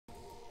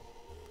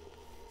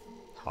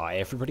Hi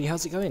everybody,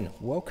 how's it going?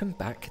 Welcome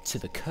back to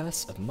the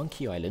Curse of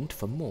Monkey Island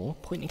for more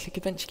point-and-click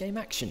adventure game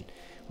action.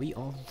 We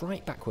are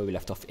right back where we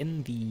left off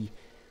in the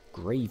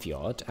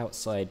graveyard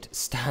outside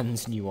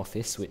Stan's new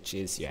office, which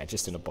is, yeah,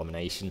 just an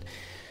abomination.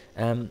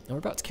 We're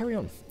about to carry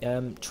on,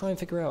 try and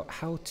figure out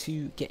how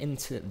to get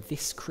into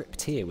this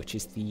crypt here, which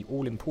is the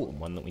all-important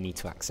one that we need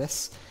to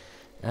access.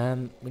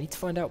 We need to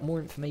find out more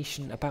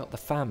information about the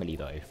family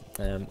though,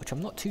 which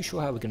I'm not too sure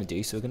how we're going to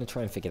do, so we're going to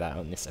try and figure that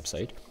out in this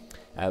episode.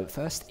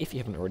 First, if you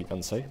haven't already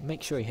done so,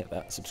 make sure you hit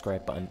that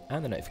subscribe button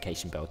and the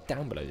notification bell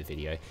down below the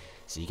video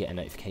so you get a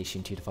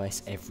notification to your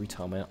device every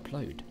time I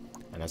upload.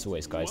 And as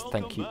always guys,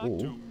 thank you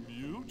all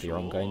for your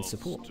ongoing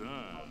support.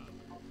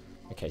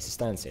 Okay, so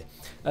Stan's here.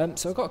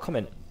 So I got a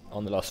comment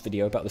on the last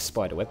video about the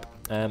spider web.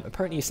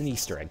 Apparently it's an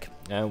Easter egg.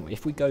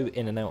 If we go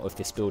in and out of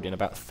this building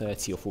about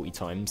 30 or 40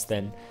 times,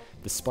 then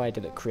the spider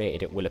that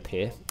created it will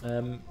appear.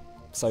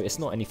 So it's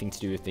not anything to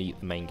do with the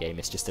main game,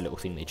 it's just a little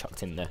thing they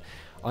chucked in there.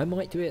 I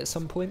might do it at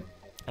some point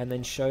and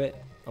then show it.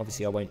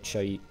 Obviously I won't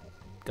show you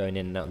going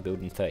in and out of the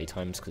building 30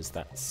 times because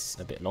that's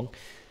a bit long.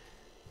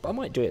 But I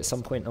might do it at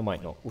some point, I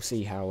might not. We'll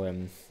see how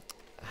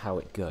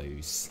it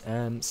goes.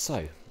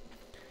 So,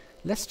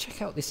 let's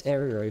check out this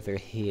area over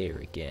here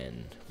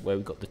again, where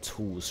we got the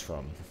tools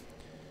from.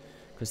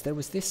 Because there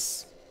was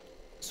this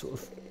sort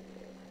of...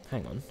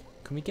 Hang on,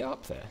 can we get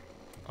up there?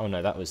 Oh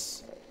no,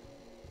 that's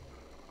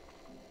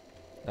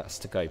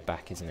to go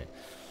back, isn't it?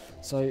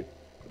 So,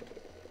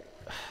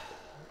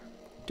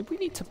 did we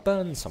need to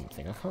burn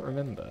something? I can't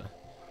remember.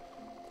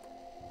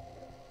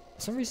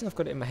 For some reason I've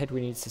got it in my head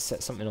we needed to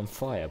set something on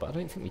fire, but I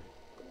don't think we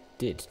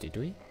did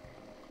we?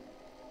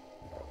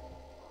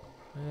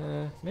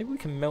 Maybe we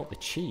can melt the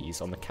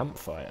cheese on the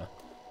campfire.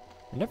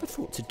 I never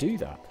thought to do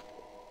that.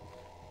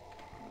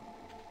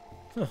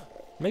 Huh,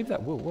 maybe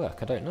that will work,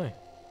 I don't know.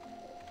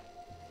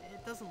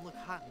 It doesn't look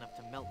hot enough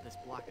to melt this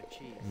block of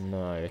cheese.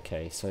 No,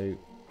 okay, so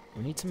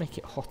we need to make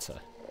it hotter.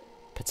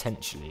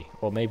 Potentially.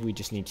 Or maybe we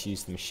just need to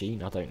use the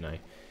machine, I don't know.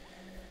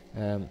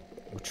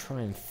 We'll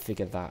try and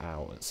figure that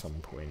out at some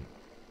point.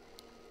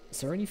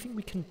 Is there anything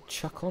we can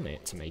chuck on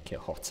it to make it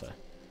hotter?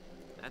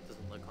 That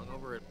doesn't look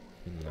hungover.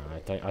 No,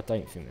 I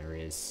don't think there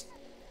is.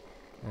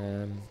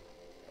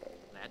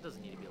 That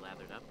doesn't need to be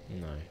lathered up.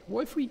 No.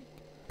 What if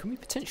can we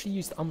potentially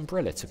use the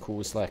umbrella to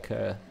cause like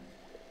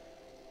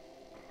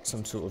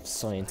some sort of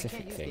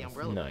scientific thing?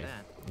 No.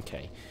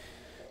 Okay.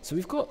 So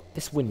we've got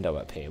this window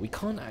up here. We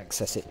can't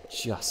access it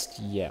just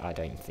yet, I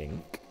don't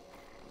think.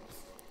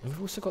 And we've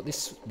also got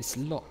this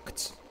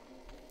locked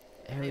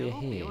area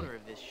here. The owner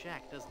of this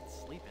shack doesn't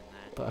sleep in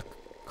that. But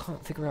I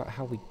can't figure out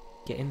how we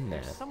get in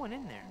there. There's someone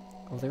in there.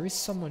 Oh, there is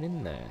someone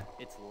in there.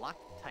 It's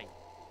locked tight.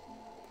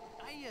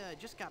 I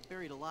just got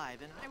buried alive,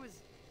 and I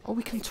was... Oh,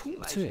 we can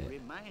talk to it.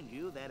 Remind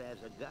you that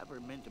as a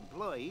government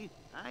employee,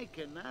 I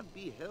cannot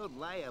be held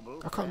liable.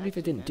 I can't believe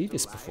I didn't do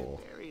this before.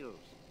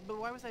 But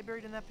why was I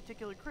buried in that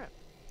particular crypt?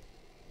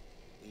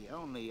 The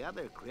only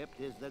other crypt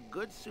is the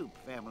Goodsoup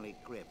family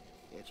crypt.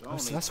 It's only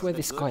so that's where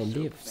this guy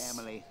lives.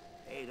 Family.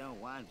 They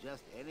don't want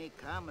just any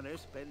commoner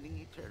spending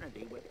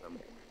eternity with them.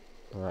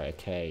 Right,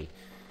 okay.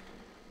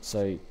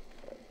 So,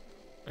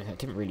 that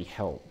didn't really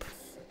help.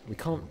 We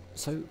can't...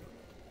 So,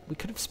 we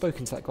could have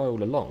spoken to that guy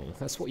all along.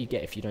 That's what you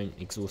get if you don't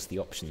exhaust the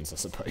options, I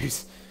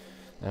suppose.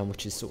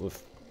 Which is sort of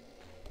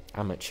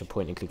amateur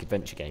point-and-click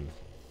adventure game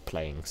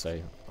playing,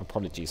 so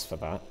apologies for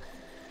that.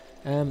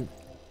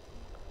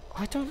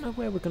 I don't know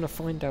where we're going to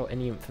find out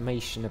any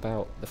information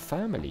about the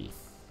family.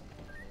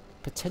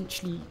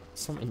 Potentially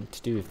something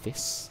to do with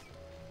this.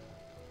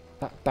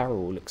 That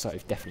barrel looks like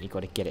we've definitely got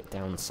to get it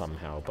down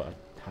somehow, but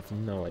I have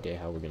no idea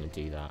how we're going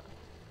to do that.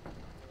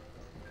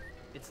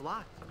 It's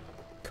locked.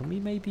 Can we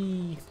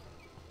maybe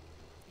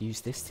use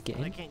this to get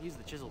in? I can't use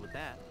the chisel with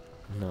that.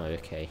 No,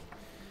 okay.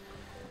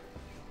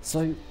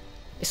 So,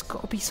 it's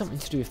got to be something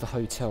to do with the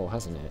hotel,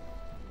 hasn't it?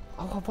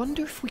 Oh, I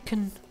wonder if we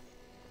can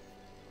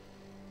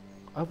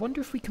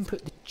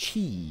put the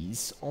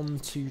cheese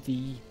onto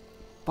the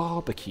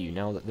barbecue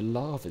now that the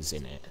lava's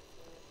in it.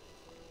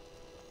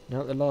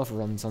 Now that the lava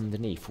runs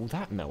underneath, will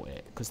that melt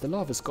it? Because the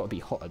lava's got to be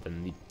hotter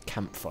than the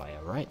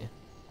campfire, right?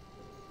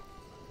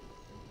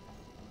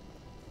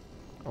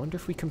 I wonder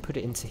if we can put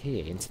it into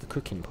here, into the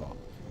cooking pot.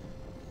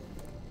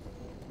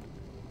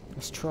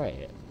 Let's try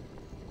it.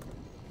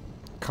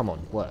 Come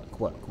on, work,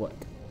 work,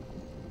 work.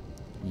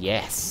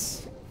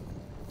 Yes!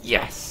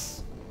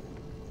 Yes!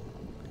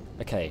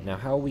 Okay, now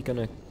how are we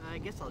gonna... I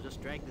guess I'll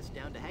just drag this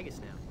down to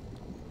Haggis now.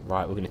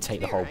 Right, we're gonna take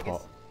the whole Haggis.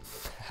 pot.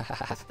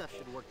 This stuff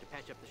should work to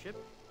patch up the ship.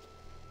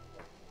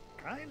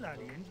 Aye,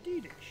 laddie,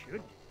 indeed it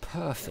should.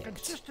 Perfect. The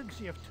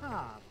consistency of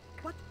tar,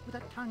 but with a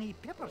tangy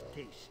pepper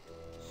taste.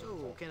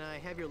 So, can I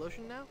have your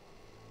lotion now?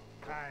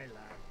 Aye,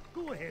 lad,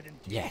 go ahead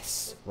and take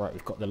Yes. Right,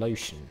 we've got the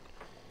lotion.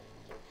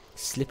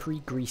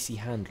 Slippery, greasy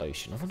hand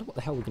lotion. I wonder what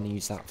the hell we're going to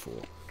use that for.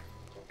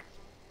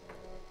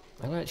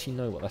 I don't actually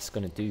know what that's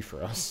going to do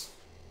for us.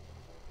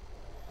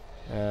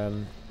 I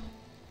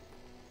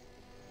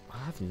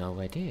have no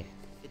idea.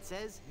 It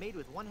says made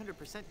with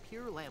 100%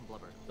 pure lamb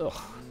blubber.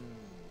 Ugh.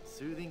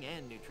 Soothing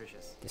and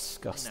nutritious.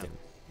 Disgusting.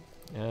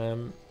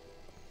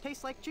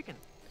 Tastes like chicken.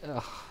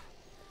 Ugh.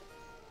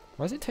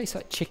 Why does it taste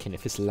like chicken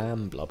if it's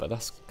lamb blubber?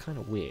 That's kind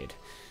of weird.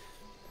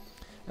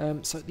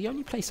 So the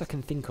only place I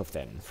can think of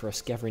then for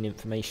us gathering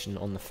information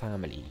on the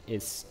family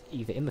is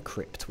either in the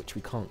crypt, which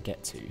we can't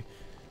get to,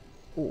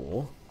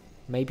 or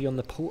maybe on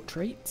the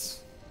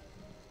portraits.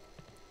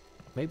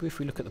 Maybe if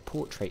we look at the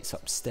portraits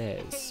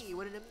upstairs. Hey,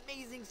 what an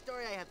amazing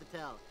story I have to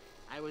tell.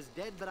 I was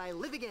dead, but I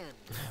live again.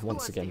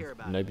 Once again,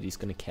 nobody's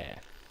going to care.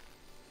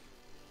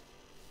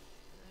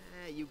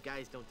 You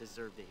guys don't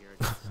deserve to hear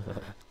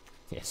it.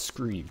 Yeah,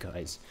 screw you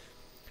guys.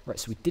 Right,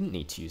 so we didn't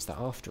need to use that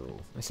after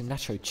all. It's a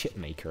nacho chip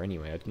maker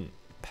anyway. I didn't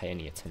pay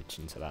any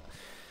attention to that.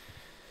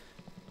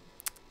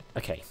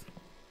 Okay.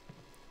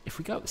 If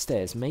we go up the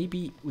stairs,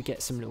 maybe we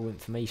get some little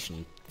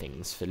information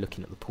things for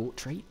looking at the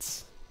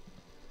portraits.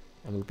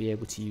 And we'll be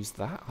able to use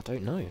that? I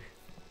don't know.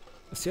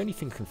 That's the only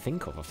thing I can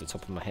think of off the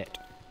top of my head.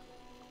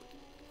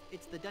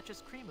 It's the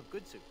Duchess cream of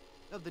Goodsoup.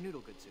 Of the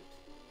noodle Goodsoups.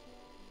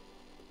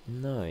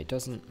 No, it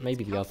doesn't.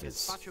 Maybe the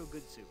others. Gazpacho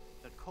Goodsoup,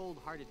 the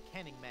cold-hearted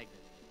canning magnet.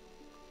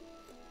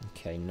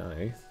 Okay,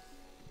 no.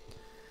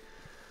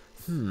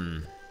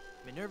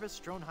 Minerva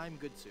Stronheim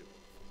Goodsoup.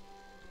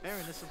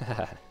 Baroness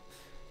of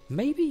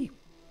Maybe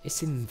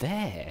it's in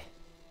there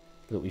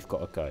that we've got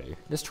to go.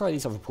 Let's try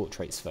these other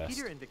portraits first.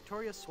 Peter and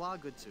Victoria Soie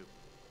Goodsoup.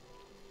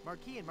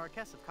 Marquis and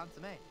Marquess of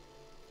Consommé.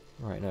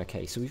 Right,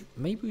 okay, so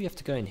maybe we have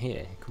to go in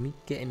here. Can we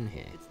get in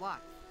here? It's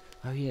locked.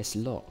 Oh yeah, it's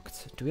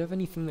locked. Do we have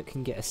anything that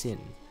can get us in?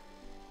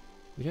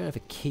 We don't have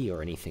a key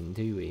or anything,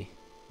 do we?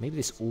 Maybe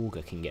this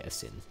auger can get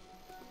us in.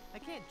 I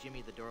can't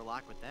jimmy the door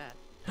lock with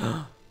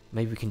that.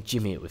 Maybe we can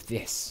jimmy it with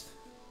this.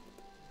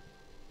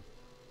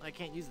 I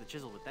can't use the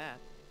chisel with that.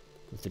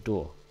 With the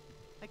door.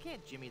 I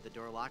can't jimmy the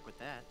door lock with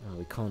that. Oh,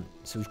 we can't.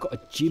 So we've got to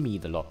jimmy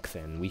the lock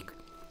then.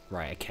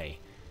 Right, okay.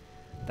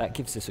 That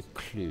gives us a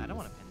clue. I don't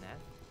want to pin that.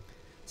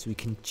 So we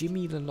can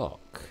jimmy the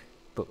lock,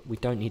 but we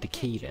don't need a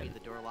key then. Jimmy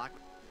the door lock.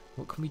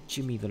 What can we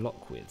jimmy the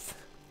lock with?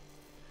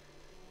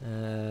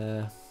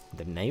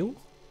 The nail?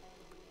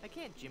 I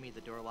can't jimmy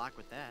the door lock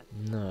with that.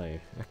 No.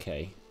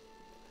 Okay.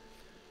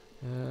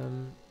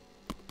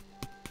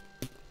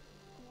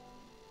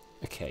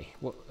 Okay,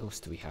 what else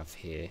do we have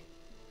here?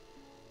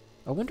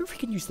 I wonder if we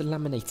can use the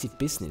laminated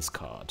business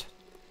card.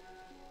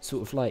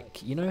 Sort of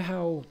like, you know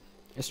how...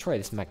 Let's try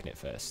this magnet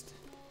first.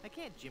 I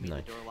can't jimmy No.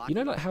 the door lock. You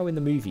know like how in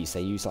the movies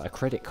they use like a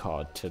credit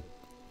card to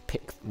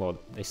pick... Well,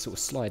 they sort of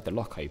slide the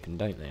lock open,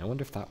 don't they? I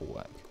wonder if that will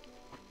work.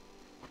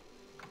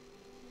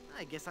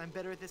 I guess I'm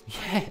better at this.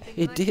 Yeah,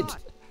 it did.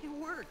 It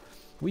worked.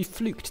 We've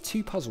fluked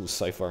 2 puzzles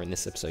so far in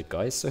this episode,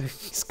 guys, so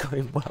it's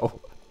going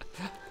well.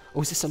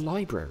 Oh, is this a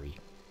library?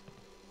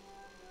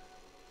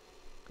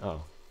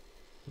 Oh.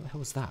 What the hell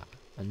was that?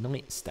 A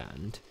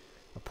nightstand?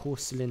 A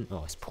porcelain...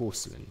 Oh, it's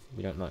porcelain.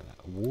 We don't like that.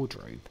 A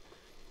wardrobe.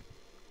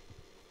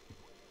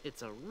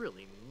 It's a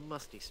really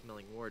musty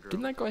smelling wardrobe.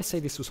 Didn't that guy say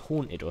this was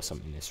haunted or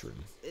something in this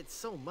room? It's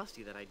so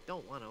musty that I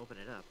don't want to open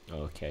it up.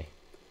 Oh, okay.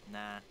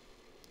 Nah.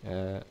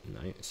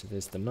 No, so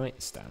there's the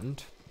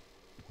nightstand.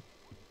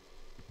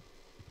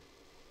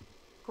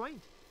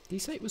 Quaint. Did he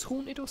say it was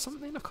haunted or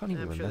something? I can't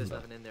even I'm sure remember. there's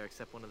nothing in there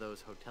except one of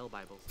those hotel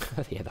Bibles.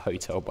 Yeah, the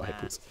hotel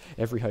Bibles.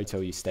 Every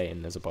hotel you stay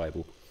in, there's a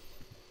Bible.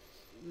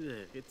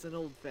 Ugh, it's an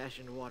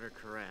old-fashioned water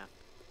carafe.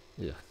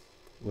 Yeah.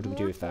 What do we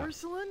do with that?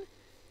 Porcelain?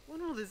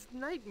 When will this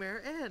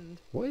nightmare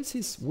end? What is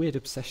his weird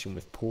obsession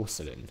with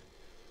porcelain?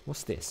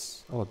 What's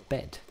this? Oh, a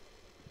bed.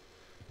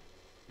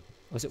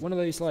 Was it one of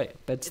those,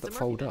 like, beds It's a that Murphy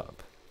fold bed.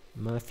 up?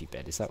 Murphy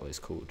bed, is that what it's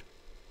called?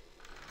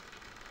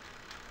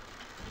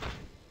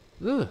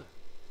 Ugh!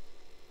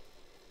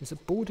 There's a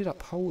boarded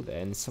up hole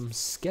there and some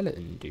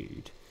skeleton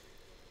dude.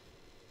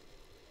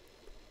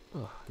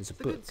 Oh, there's a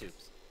The book.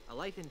 Goodsoups. A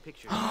Life in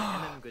Pictures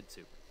by M.M.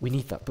 Goodsoup. We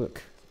need that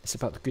book. It's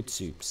about the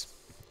Goodsoups.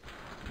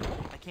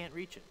 I can't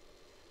reach it.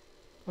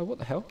 Oh, what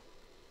the hell?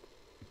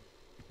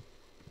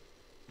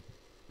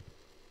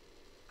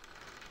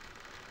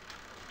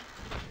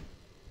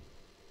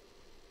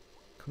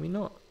 Can we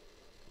not?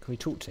 Can we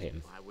talk to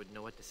him? I wouldn't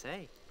know what to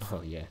say.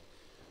 Oh, yeah.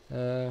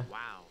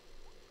 Wow.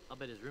 I'll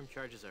bet his room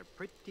charges are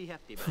pretty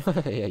hefty,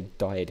 but Yeah, he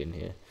died in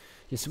here.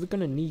 Yeah, so we're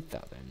gonna need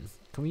that then.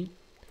 Can we...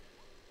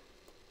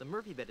 the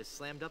Murphy bed is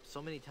slammed up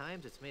so many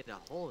times it's made a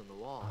hole in the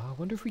wall. Oh, I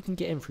wonder if we can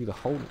get in through the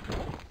hole.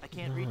 I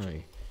can't reach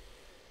it.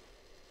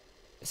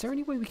 Is there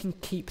any way we can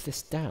keep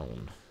this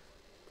down?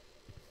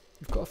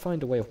 We've got to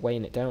find a way of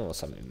weighing it down or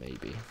something,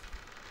 maybe.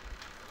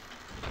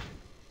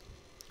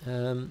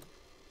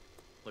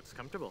 Looks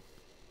comfortable.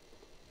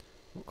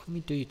 What can we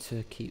do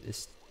to keep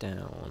this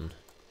down?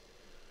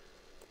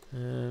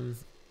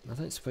 I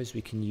don't suppose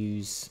we can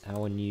use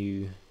our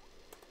new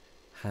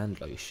hand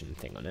lotion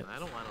thing on it. I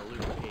don't want to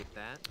lubricate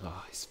that.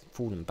 Oh, it's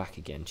fallen back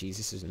again. Jeez,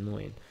 this is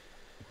annoying.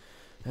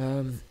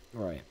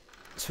 Right.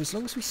 So as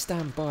long as we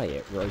stand by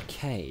it, we're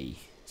okay.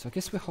 So I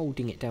guess we're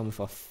holding it down with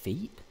our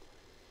feet.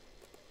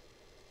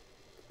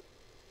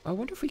 I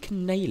wonder if we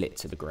can nail it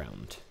to the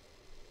ground.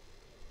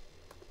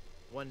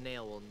 One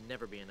nail will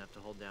never be enough to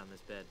hold down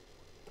this bed.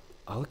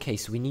 Oh, okay,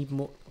 so we need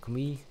more. Can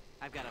we...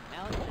 I've got a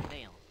mallet and a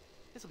nail.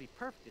 This will be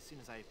perfect as soon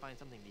as I find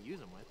something to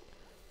use them with.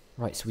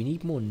 Right, so we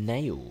need more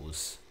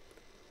nails.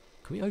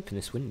 Can we open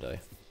this window?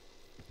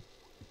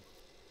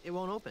 It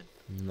won't open.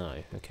 No,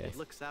 okay. It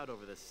looks out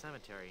over the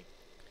cemetery.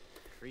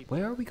 Creepy.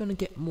 Where are we going to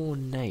get more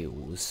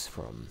nails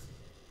from?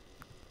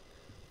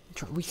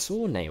 We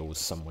saw nails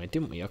somewhere,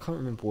 didn't we? I can't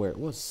remember where it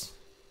was.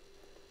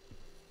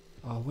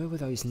 Oh, where were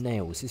those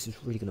nails? This is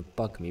really going to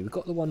bug me. We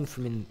got the one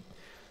from in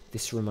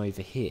this room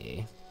over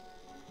here.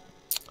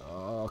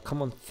 Oh,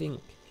 come on,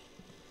 think.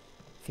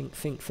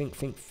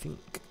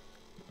 Think.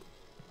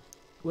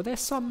 Were there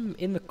some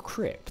in the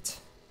crypt?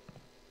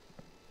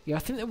 Yeah, I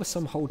think there was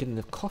some holding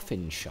the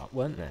coffin shut,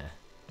 weren't there?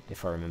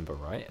 If I remember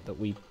right, that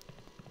we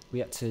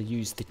had to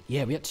use the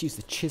we had to use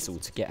the chisel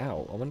to get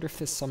out. I wonder if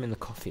there's some in the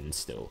coffin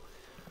still.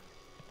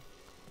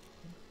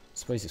 I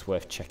suppose it's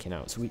worth checking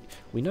out. So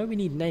we know we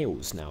need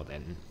nails now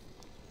then.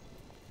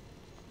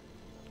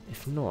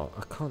 If not,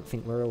 I can't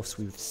think where else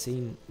we've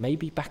seen.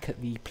 Maybe back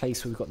at the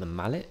place where we got the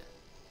mallet.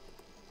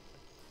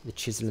 The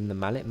chisel and the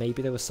mallet.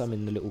 Maybe there was some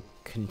in the little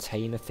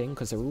container thing,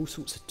 because there were all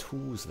sorts of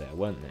tools there,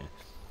 weren't there?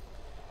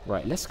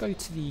 Right, let's go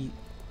to the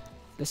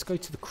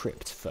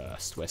crypt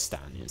first, where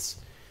Stan is.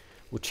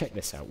 We'll check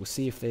this out. We'll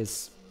see if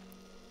there's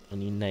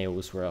any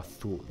nails where I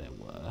thought there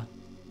were.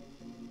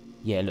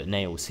 Yeah, look,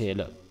 nails here,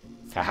 look.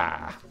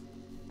 Haha.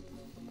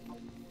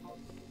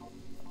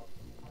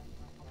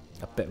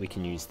 I bet we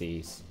can use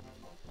these.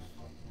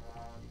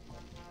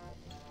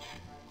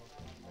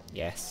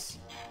 Yes.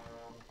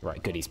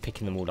 Right, good, he's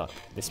picking them all up.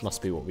 This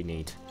must be what we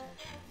need.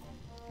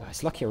 Oh,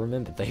 it's lucky I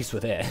remembered those were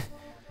there.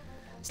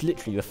 It's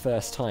literally the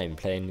first time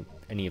playing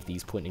any of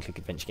these point-and-click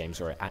adventure games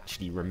where I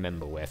actually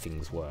remember where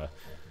things were.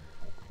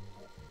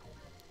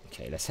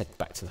 Okay, let's head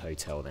back to the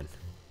hotel then.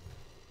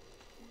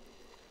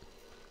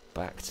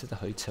 Back to the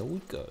hotel we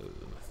go.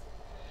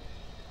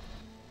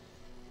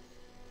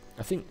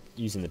 I think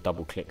using the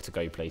double click to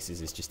go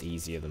places is just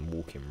easier than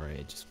walking, right?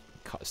 It just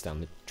cuts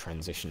down the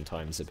transition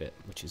times a bit,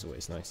 which is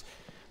always nice.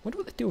 I wonder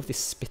what the deal with this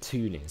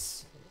spittoon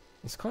is.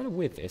 It's kind of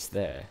weird that it's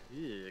there.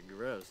 Ew,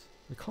 gross.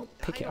 We can't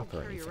pick it up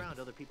or anything. I don't carry around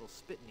other people's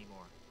spit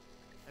anymore.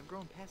 I've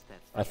grown past that.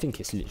 I think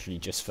it's literally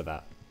just for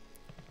that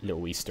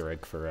little Easter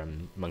egg for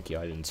Monkey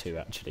Island 2,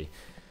 actually.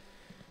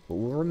 But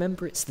we'll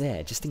remember it's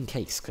there, just in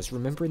case, because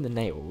remembering the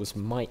nails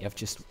might have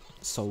just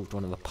solved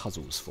one of the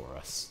puzzles for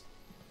us.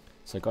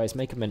 So guys,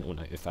 make a mental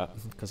note of that,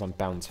 because I'm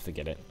bound to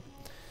forget it.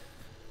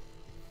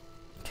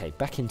 Okay,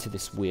 back into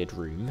this weird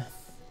room.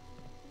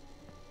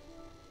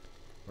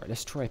 Right,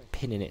 let's try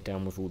pinning it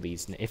down with all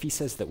these. If he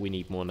says that we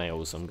need more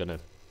nails, I'm going to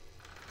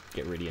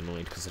get really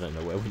annoyed, because I don't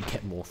know where we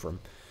get more from.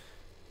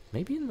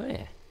 Maybe in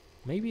there.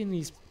 Maybe in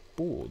these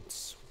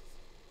boards.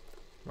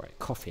 Right,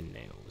 coffin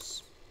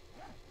nails.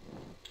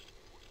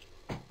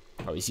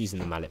 Oh, he's using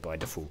the mallet by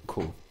default.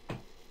 Cool.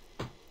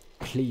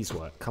 Please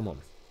work. Come on.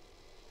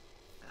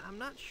 I'm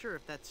not sure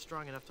if that's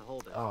strong enough to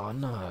hold it. Oh,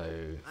 no.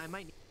 I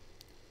might...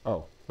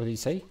 Oh, what did he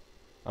say?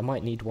 I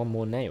might need one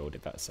more nail,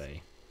 did that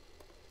say?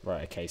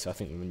 Right, okay, so I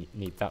think we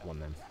need that one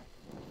then.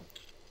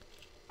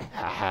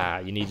 Haha,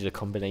 you needed a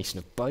combination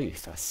of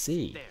both, I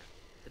see. There.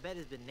 The bed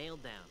has been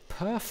nailed down.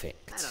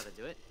 Perfect. That ought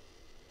to do it.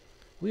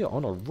 We are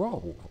on a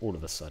roll all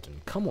of a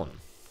sudden. Come on.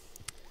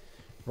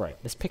 Right,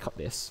 let's pick up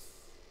this.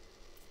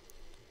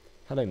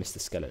 Hello, Mr.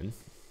 Skeleton.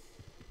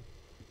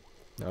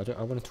 No,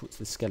 I want to talk to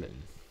the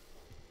skeleton.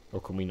 Or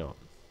can we not?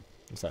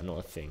 Is that not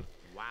a thing?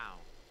 Wow.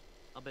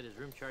 I'll bet his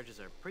room charges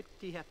are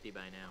pretty hefty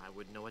by now. I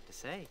wouldn't know what to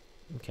say.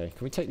 Okay,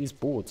 can we take these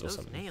boards or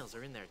something? Those nails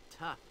are in there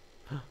tough.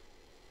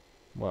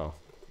 Well,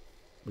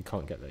 we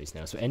can't get those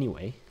now. So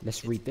anyway,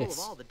 let's read this. It's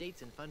full of all the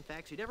dates and fun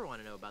facts you'd ever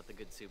want to know about the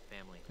Goodsoup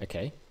family.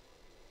 Okay.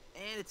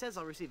 And it says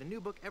I'll receive a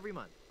new book every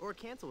month, or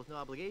cancel with no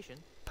obligation.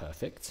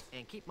 Perfect.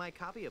 And keep my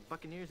copy of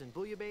Buccaneers and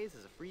Bouillabaisse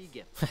as a free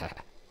gift.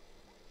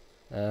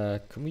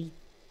 Can we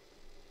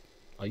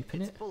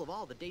open it? It's full of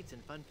all the dates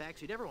and fun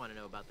facts you'd ever want to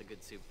know about the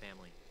Goodsoup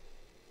family.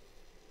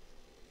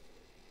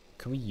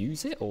 Can we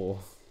use it, or...?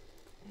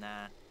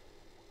 Nah.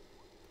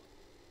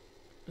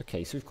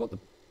 Okay, so we've got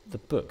the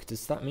book.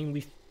 Does that mean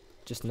we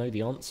just know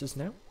the answers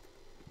now?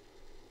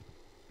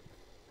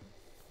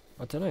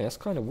 I don't know, that's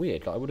kind of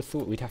weird. Like, I would have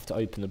thought we'd have to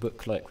open the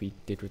book like we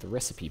did with the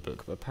recipe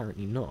book, but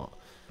apparently not.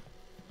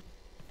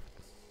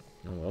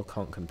 Oh well,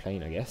 can't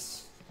complain, I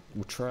guess.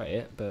 We'll try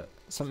it, but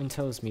something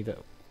tells me that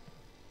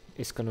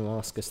it's going to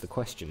ask us the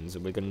questions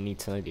and we're going to need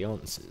to know the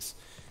answers.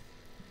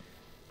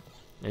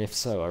 And if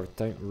so, I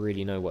don't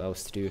really know what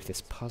else to do with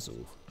this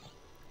puzzle.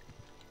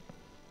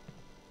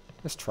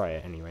 Let's try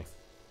it anyway.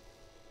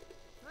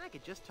 I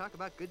could just talk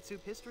about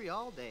Goodsoup history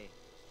all day.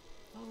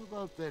 How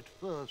about that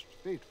first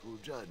fateful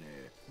journey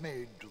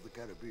made to the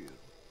Caribbean?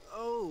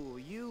 Oh,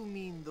 you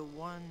mean the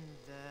one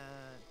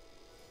that...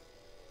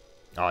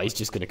 Oh, he's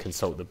just going to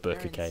consult the book,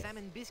 Baron okay.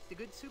 Salmon Bisque de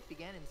Goodsoup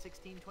began in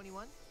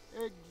 1621?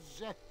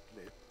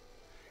 Exactly.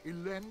 He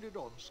landed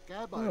on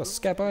Scab Oh, Island.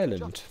 Scab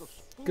Island.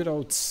 Good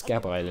old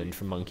Scab Island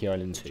from Monkey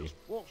Island 2. In just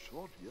 4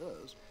 short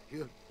years, he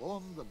had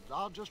formed the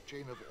largest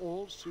chain of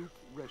all-soup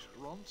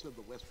restaurants in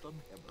the Western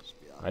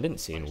Hemisphere. I didn't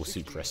see an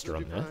all-soup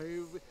restaurant there.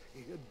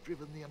 He had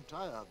driven the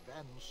entire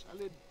Van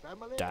Salad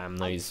family. Damn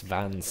those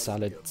Van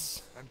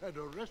Salads. And had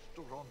a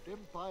restaurant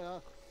empire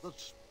that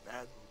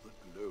spanned the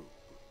globe.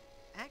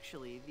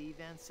 Actually, the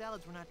Van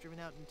Salads were not driven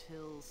out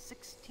until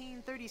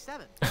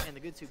 1637, and the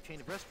Goodsoup chain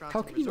of restaurants.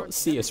 How can you not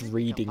see us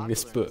reading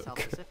this book?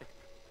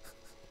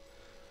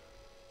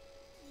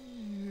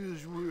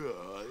 Yes, we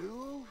are.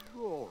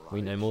 All right.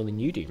 We know more than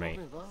you do, mate.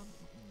 Whatever.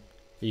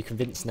 Are you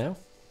convinced now?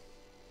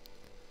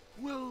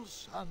 Well,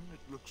 son, it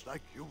looks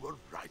like you were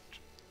right.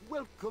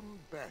 Welcome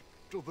back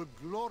to the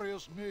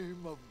glorious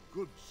name of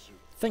Goodsoup.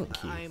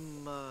 Thank you.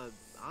 I'm,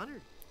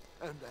 honored.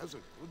 And as a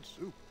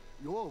Goodsoup,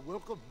 you're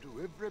welcome to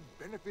every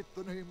benefit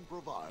the name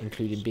provides.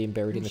 Including being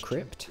buried in the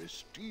Instant crypt?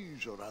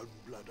 prestige around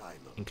Blood Island.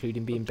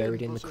 Including being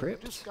buried in the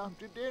crypt?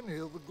 Discounted any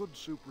of the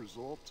Goodsoup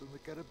resorts in the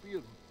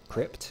Caribbean.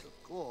 Crypt? And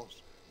of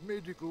course,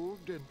 medical,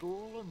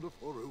 dental, and a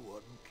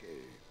 401k.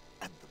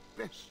 And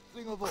the best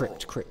thing of all,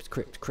 Crypt. if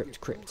you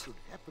should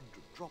happen to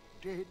drop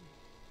dead,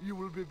 you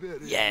will be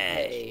buried in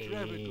the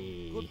extravagant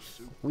Yay!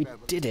 Goodsoup We family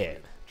did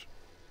it. crypt.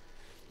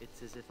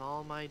 It's as if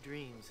all my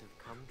dreams have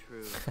come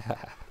true.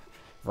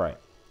 Right.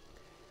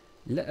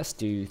 Let us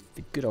do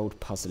the good old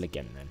puzzle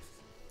again then.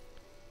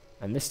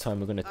 And this time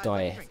we're going to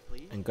die Drink,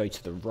 please. and go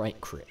to the right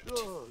crypt.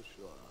 Sure.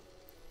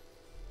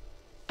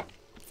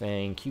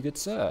 Thank you, good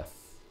sir.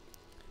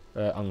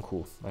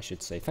 Uncle, I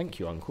should say. Thank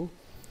you, uncle.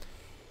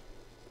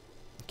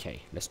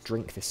 Okay, let's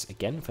drink this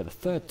again for the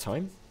third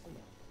time.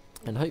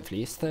 And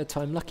hopefully it's third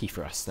time lucky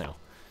for us now.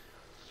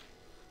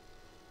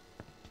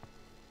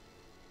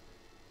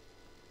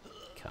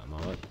 Come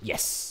on.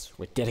 Yes!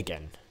 We're dead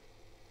again.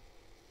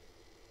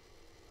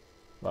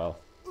 Well,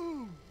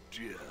 Oh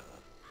dear.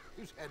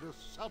 He's had a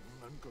sudden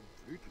and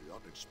completely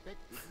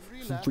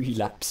unexpected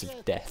relapse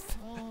of death.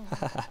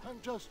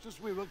 And just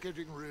as we were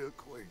getting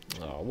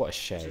reacquainted. Oh, what a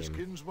Mrs. shame.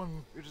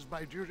 Kinsman, it is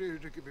my duty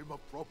to give him a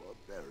proper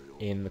burial.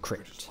 In the It is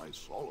crypt. my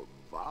solemn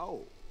vow.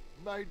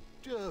 My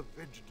dear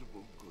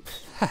vegetable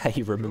Goodsoup.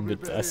 He will be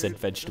remembered that I said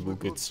buried vegetable in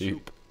the good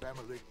soup.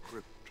 Family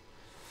crypt.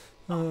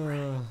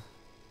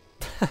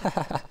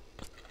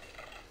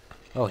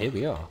 Oh, here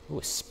we are. Oh,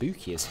 it's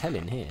spooky as hell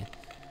in here.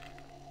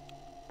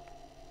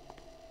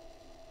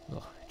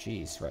 Oh,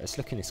 jeez. Right, let's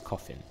look in this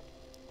coffin.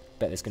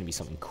 Bet there's going to be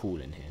something cool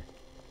in here.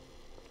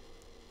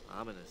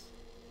 Ominous.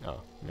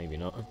 Oh, maybe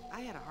not.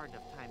 I had a hard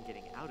enough time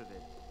getting out of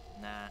it.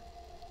 Nah.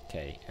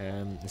 Okay,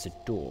 there's a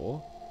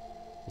door.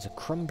 There's a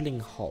crumbling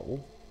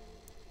hole.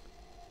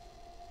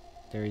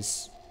 There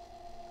is...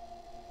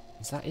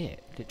 Is that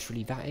it?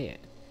 Literally that it?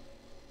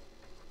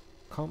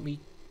 Can't we...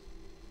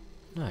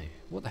 No.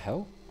 What the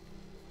hell?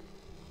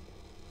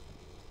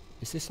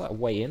 Is this like a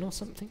way in or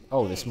something?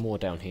 Oh, there's more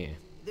down here.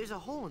 There's a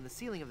hole in the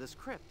ceiling of this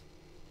crypt.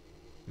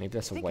 Maybe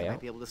that's I a think way I might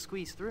out. be able to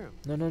squeeze through.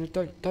 No, no, no,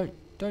 don't.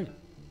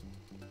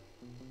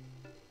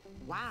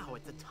 Wow,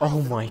 it's a Oh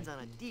tunnel that my opens on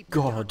a deep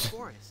God. dark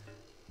forest.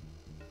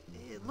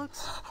 It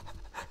looks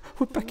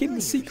We're back in familiar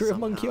the secret of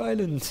Monkey somehow.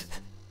 Island.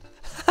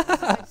 as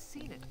if I've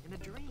seen it in a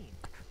dream.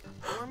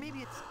 Or maybe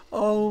it's...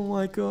 Oh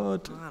my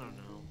god. I don't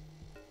know.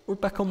 We're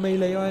back on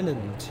Melee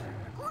Island.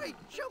 Great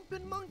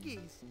jumping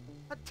monkeys!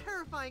 A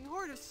terrifying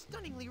horde of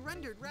stunningly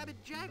rendered rabid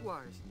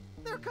jaguars.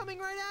 They're coming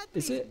right at me!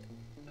 Is it?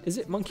 Is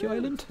it Monkey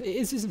Island? It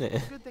is, isn't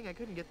it? Good thing I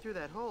couldn't get through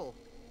that hole.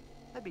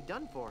 I'd be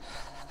done for.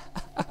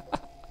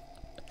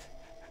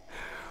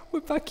 We're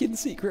back in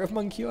Secret of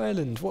Monkey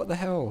Island. What the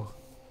hell?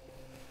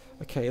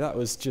 Okay, that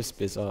was just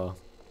bizarre.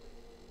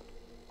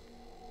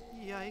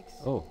 Yikes.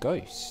 Oh,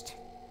 ghost.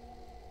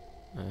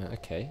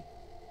 Okay.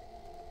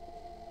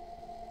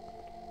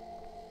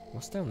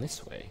 What's down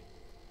this way?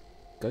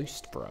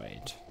 Ghost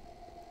Bride.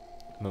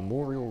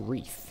 Memorial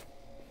Wreath.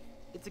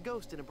 It's a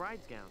ghost in a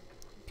bride's gown.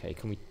 Okay,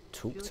 can we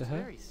talk She looks to her?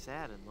 very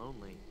sad and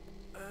lonely.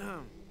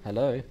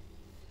 Hello?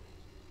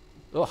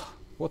 Oh,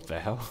 what the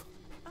hell?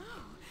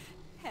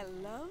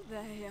 Hello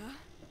there.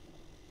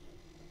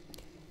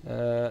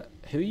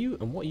 Who are you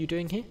and what are you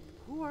doing here?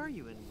 Who are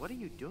you and what are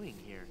you doing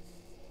here?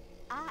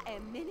 I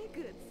am Minnie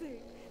Goodsoup,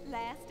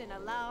 last in a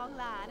long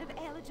line of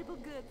eligible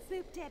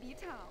Goodsoup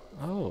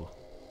debutantes. Oh,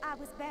 I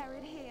was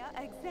buried here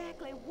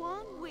exactly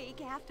 1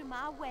 week after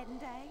my wedding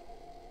day.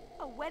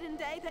 A wedding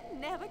day that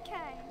never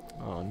came.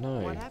 oh no.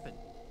 What happened?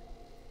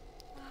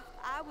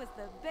 I was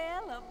the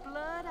belle of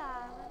Blood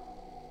Island.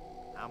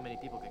 How many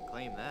people can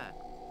claim that?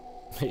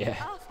 Yeah.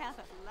 Oh, how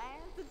the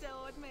lads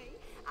adored me.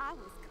 I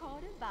was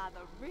courted by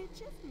the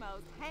richest,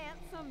 most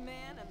handsome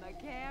men in the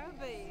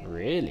Caribbean.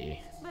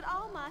 Really? But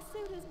all my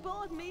suitors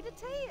bored me to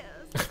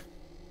tears.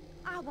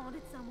 I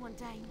wanted someone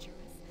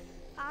dangerous.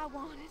 I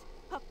wanted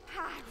a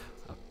pirate.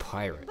 A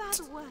pirate. By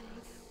the way,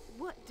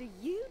 what do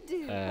you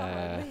do for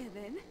a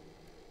living?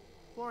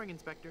 Flooring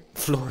inspector.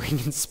 Flooring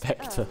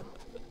inspector.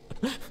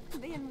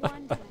 Then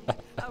one day,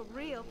 a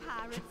real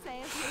pirate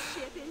sailed his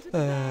ship into the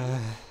bay.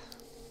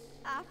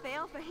 I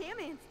fell for him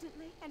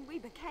instantly, and we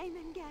became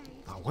engaged.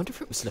 I wonder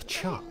if it was But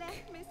LeChuck. he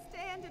left me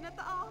standing at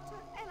the altar,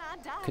 and I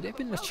died. Could it have of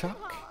been a broken LeChuck?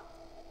 heart.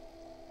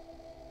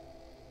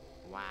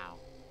 Wow.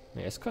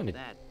 Yeah, it's kind of.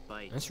 That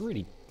bites. That's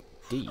really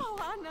deep. Oh,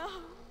 I know.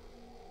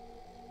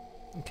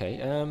 Okay.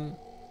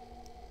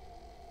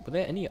 Were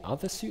there any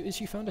other suitors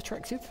you found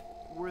attractive?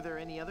 Were there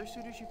any other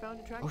suitors you found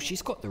attractive? Oh,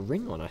 she's got the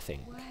ring on, I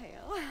think.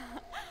 Well,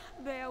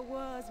 there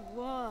was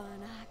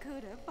one I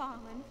could have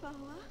fallen for.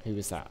 Who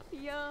was that?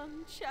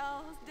 Young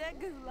Charles de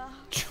Goulash.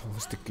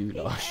 Charles de He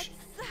Goulash.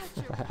 had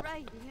such a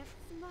radiant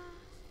smile.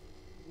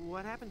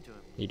 What happened to him?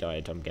 He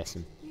died, I'm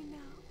guessing. You know,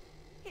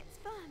 it's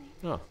funny.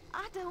 Oh.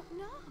 I don't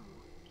know.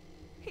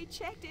 He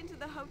checked into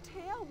the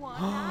hotel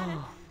one night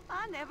and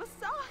I never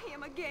saw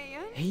him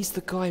again. He's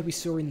the guy we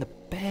saw in the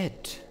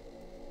bed.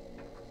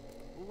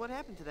 What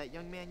happened to that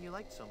young man you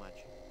liked so much?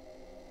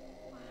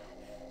 Why,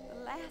 the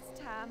last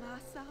time I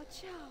saw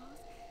Charles,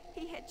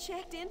 he had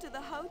checked into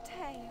the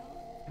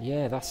hotel.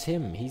 Yeah, that's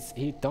him.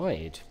 He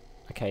died.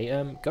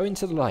 Okay, go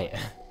into the light.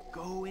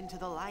 Go into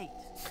the light.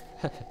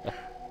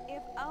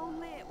 If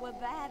only it were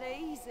that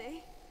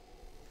easy.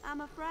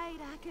 I'm afraid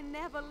I can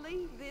never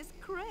leave this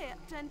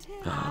crypt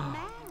until I'm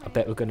married. I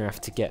bet we're gonna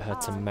have to get her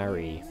to Are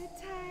marry. you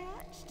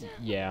attached?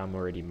 Yeah, I'm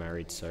already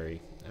married,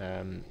 sorry.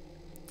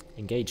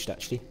 Engaged,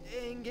 actually.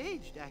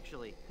 Engaged,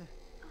 actually.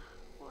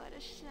 What a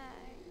shame.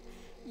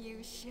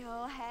 You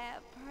sure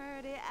have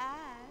pretty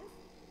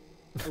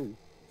eyes.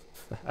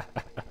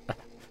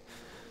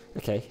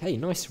 Okay, hey,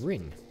 nice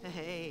ring.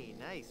 Hey,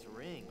 nice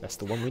ring. That's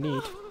the one we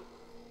need.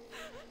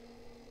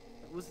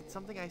 Was it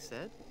something I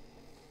said?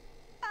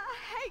 I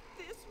hate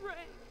this ring.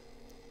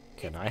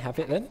 Can I have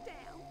it then?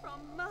 Down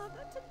from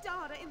mother to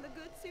daughter in the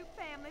Goodsoup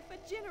family for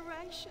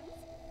generations.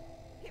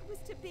 It was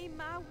to be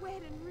my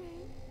wedding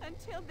ring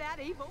until that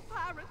evil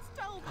pirate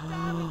stole the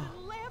diamond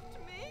and left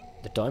me.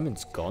 The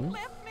diamond's gone?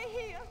 Left me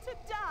here to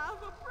die of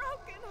a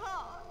broken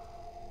heart.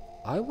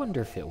 I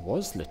wonder if it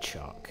was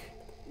LeChuck.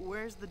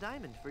 Where's the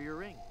diamond for your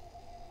ring?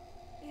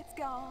 It's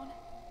gone.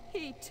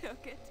 He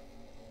took it.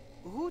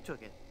 Who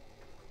took it?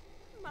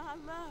 My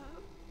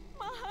love,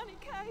 my honey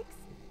cakes,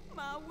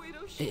 my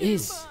widow It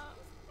is. shoe bums,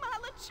 my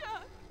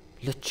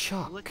LeChuck.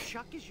 LeChuck.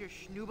 LeChuck is your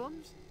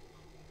schnoobums?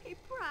 He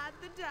pried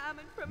the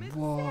diamond from his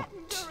What?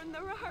 satin during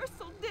the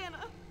rehearsal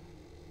dinner.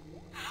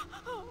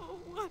 Oh,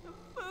 what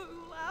a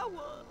fool I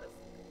was.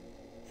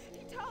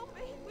 He told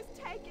me he was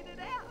taking it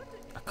out.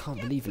 I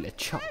can't believe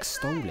LeChuck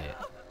stole it.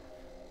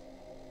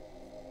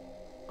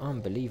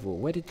 Unbelievable.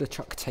 Where did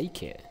LeChuck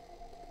take it?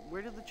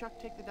 Where did LeChuck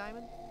take the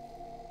diamond?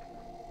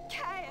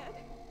 Cad.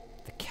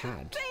 The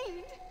cad.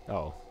 Fiend.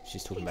 Oh,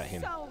 she's talking about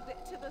him. Sold it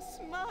to the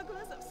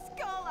smugglers of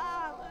Skull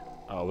Island.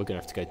 Oh, we're gonna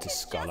have to go to It's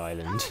Skull just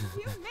Island. so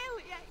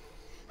humiliating.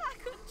 I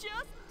could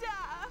just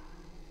die.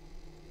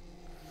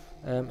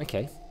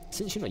 Okay.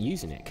 Since you're not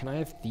using it, can I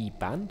have the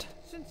band?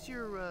 Since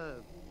you're,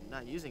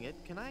 not using it,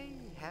 can I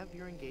have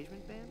your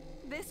engagement band?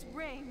 This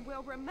ring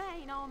will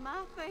remain on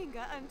my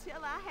finger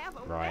until I have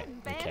a Right, wedding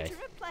band okay. to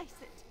replace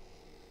it.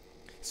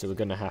 So we're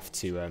gonna have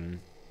to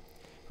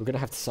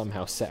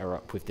somehow set her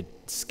up with the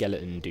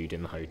skeleton dude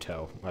in the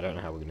hotel. I don't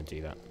know how we're gonna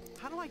do that.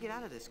 How do I get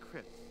out of this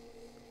crypt?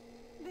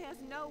 There's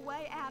no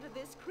way out of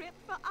this crypt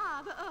for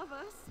either of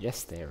us.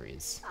 Yes, there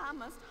is. I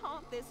must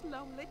haunt this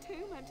lonely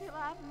tomb until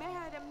I've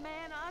married a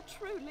man I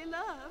truly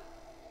love.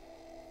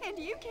 And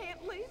you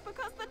can't leave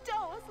because the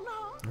door's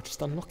locked. I'll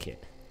just unlock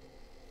it.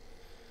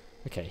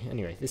 Okay,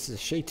 anyway, this is a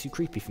shade too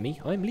creepy for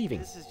me. I'm leaving.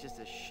 This is just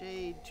a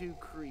shade too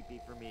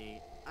creepy for me.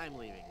 I'm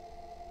leaving.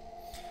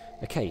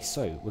 Okay,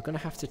 so we're going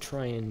to have to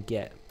try and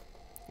get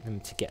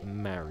them to get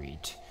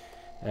married.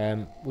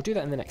 We'll do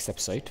that in the next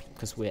episode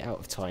because we're out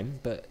of time,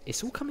 but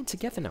it's all coming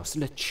together now. So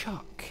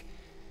LeChuck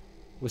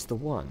was the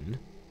one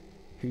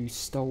who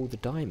stole the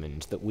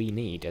diamond that we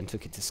need and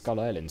took it to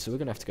Skull Island. So we're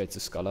going to have to go to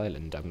Skull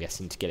Island, I'm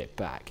guessing, to get it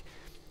back.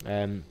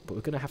 But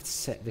we're going to have to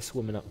set this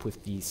woman up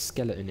with the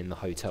skeleton in the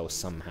hotel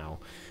somehow.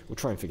 We'll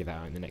try and figure that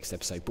out in the next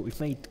episode. But we've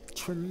made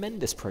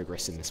tremendous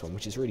progress in this one,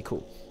 which is really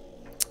cool.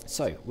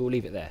 So we'll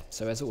leave it there.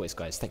 So as always,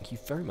 guys, thank you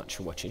very much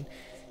for watching.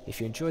 If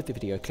you enjoyed the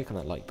video, click on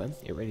that like button.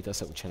 It really does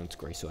help the channel to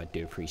grow, so I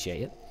do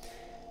appreciate it.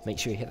 Make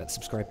sure you hit that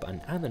subscribe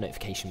button and the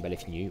notification bell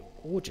if you're new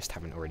or just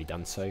haven't already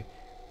done so.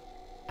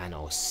 And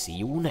I'll see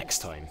you all next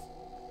time.